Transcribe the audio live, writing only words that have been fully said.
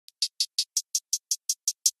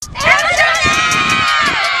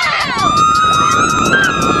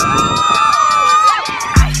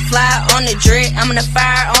on the drip, I'm in the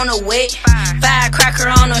fire on the wick.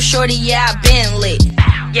 Firecracker on a shorty, yeah, I been lit.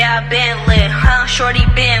 Yeah, I been lit, huh? Shorty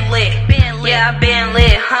been lit. Yeah, I been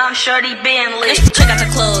lit, huh? Shorty been lit. Check out the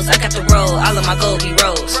clothes, I got the roll, all of my gold be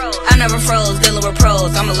rose. I never froze, dealing with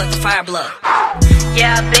pros, I'ma let the fire blow.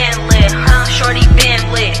 Yeah, I been lit, huh? Shorty been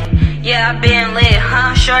lit. Yeah, I been lit,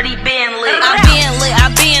 huh? Shorty been lit. I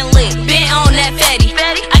been lit, been on that fatty.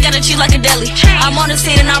 I got a cheese like a deli. I'm on the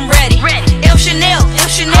scene and I'm ready. M.chanel,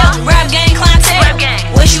 rap gang clientele.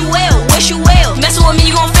 Wish you well, messing with me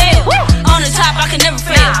you gon' fail. On the top I can never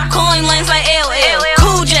fail. Coin lanes like LL,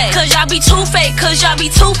 Cool J. Cause y'all be too fake,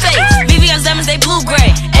 BBS diamonds they blue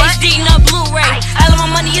gray. HD not Blu-ray. All of my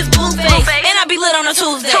money is blue face. And I be lit on a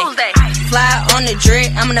Tuesday. Fly on the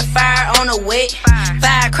drip, I'm in the fire on the wick.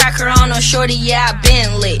 Firecracker on a shorty, yeah, I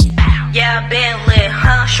been lit. Yeah, I been lit,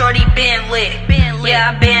 huh? Shorty been lit.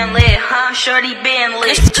 Yeah, I been lit, huh? Shorty been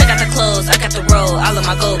lit. Check out the clothes, I got the roll, all of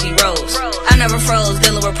my gold be rose. I never froze,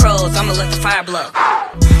 dealing with pros, I'ma let the fire blow.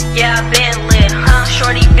 Yeah, I been lit, huh?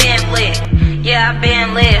 Shorty been lit. Yeah, I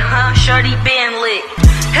been lit, huh? Shorty been lit.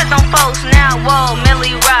 Hit them folks now, whoa,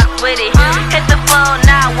 Millie rock with it. Hit the floor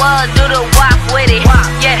now, whoa, do the walk with it.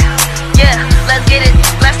 Yeah, let's get it,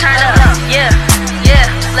 let's turn up. Yeah,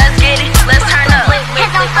 let's get it, let's turn up.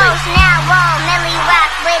 Hit them folks now, whoa, Millie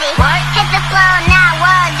rock with it. Hit the floor now,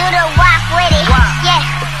 whoa, do the walk with it.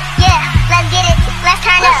 Yeah, let's get it, let's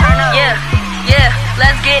turn up. Yeah,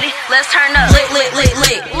 let's get it, let's turn up.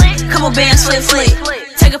 Lit. Couple bands, flick.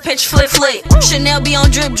 Take a picture, flick. Chanel be on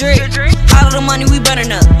drip. All of the money we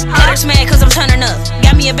burning up. Haters mad cause I'm turning up.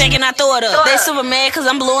 Got me a bank and I throw it up. They super mad cause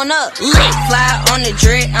I'm blowing up. Lit. Fly on the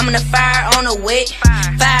drip, I'm in the fire on the wick.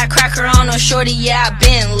 Firecracker on a shorty, yeah, I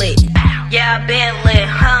been lit. Yeah, I been lit,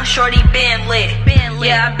 huh? Shorty been lit.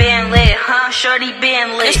 Yeah, I been lit, huh? Shorty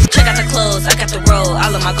been lit. Check out the clothes, I got the roll,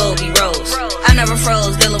 all of my gold be rose. I never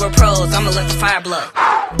froze, dealing with pros, I'ma let the fire blow.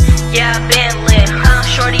 Yeah, I been lit, huh?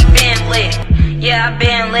 Shorty been lit. Yeah, I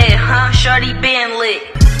been lit, huh? Shorty been lit.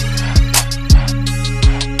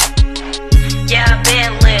 Yeah, I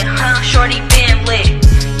been lit, huh? Shorty been lit.